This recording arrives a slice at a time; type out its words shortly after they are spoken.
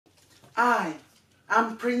I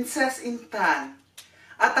am Princess Intan.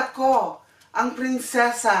 At ako ang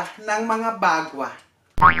prinsesa ng mga bagwa.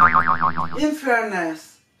 In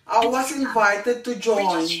fairness, I was invited to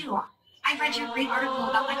join. I read your great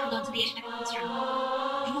article about microloans in the Asian economics journal.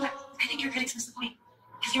 You know what? I think your critics missed the point.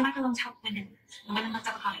 Because your microloans help women. And women lift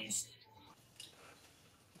up economies.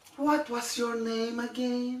 What was your name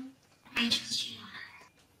again? I chose you.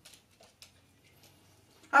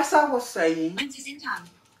 As I was saying, Princess Intan.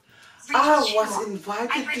 I was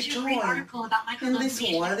invited to your great join article about in microloans this in the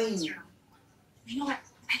Asian wedding. economics journal. You know what?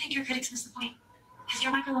 I think your critics missed the point. Because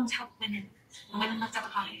your microloans help women. And women lift up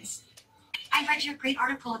economies. I read your great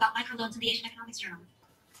article about microloans in the Asian economics journal.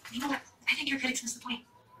 You know what? I think your critics missed the point.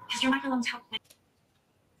 Because your microloans help women.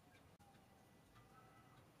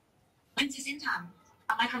 Princess Intan.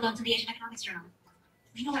 About microloans in the Asian economics journal.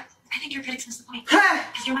 You know what? I think your critics missed the point.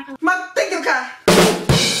 Because your microloans. Magtigil ka!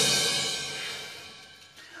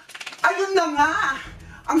 Ayun na nga!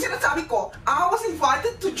 Ang sinasabi ko, I was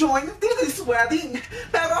invited to join this wedding.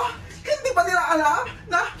 Pero, hindi pa nila alam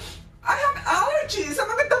na I have allergies sa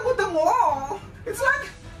mga damo-damo. It's like,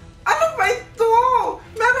 ano ba ito?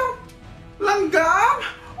 Merong langgam?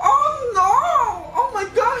 Oh no! Oh my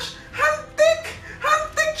gosh! Hantik!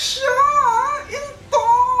 Hantik siya!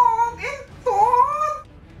 Intan! Intan!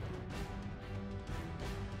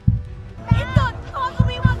 Intan! Huwag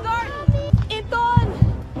umiwag, guard! Intan!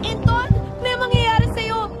 Intan! May mangyayari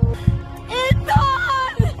sa'yo!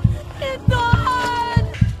 Intan! Intan!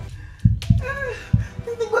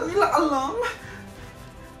 Hindi ba nila alam?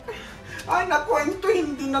 Ay naku, ito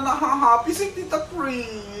hindi na nahahappy si Tita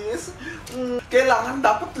Kris. Kailangan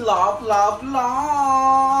dapat love, love,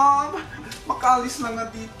 love. Makaalis na nga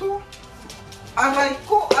dito. Aray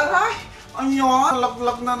ko, aray. Ayan,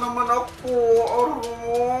 laglag na naman ako.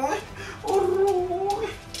 Aray, aray.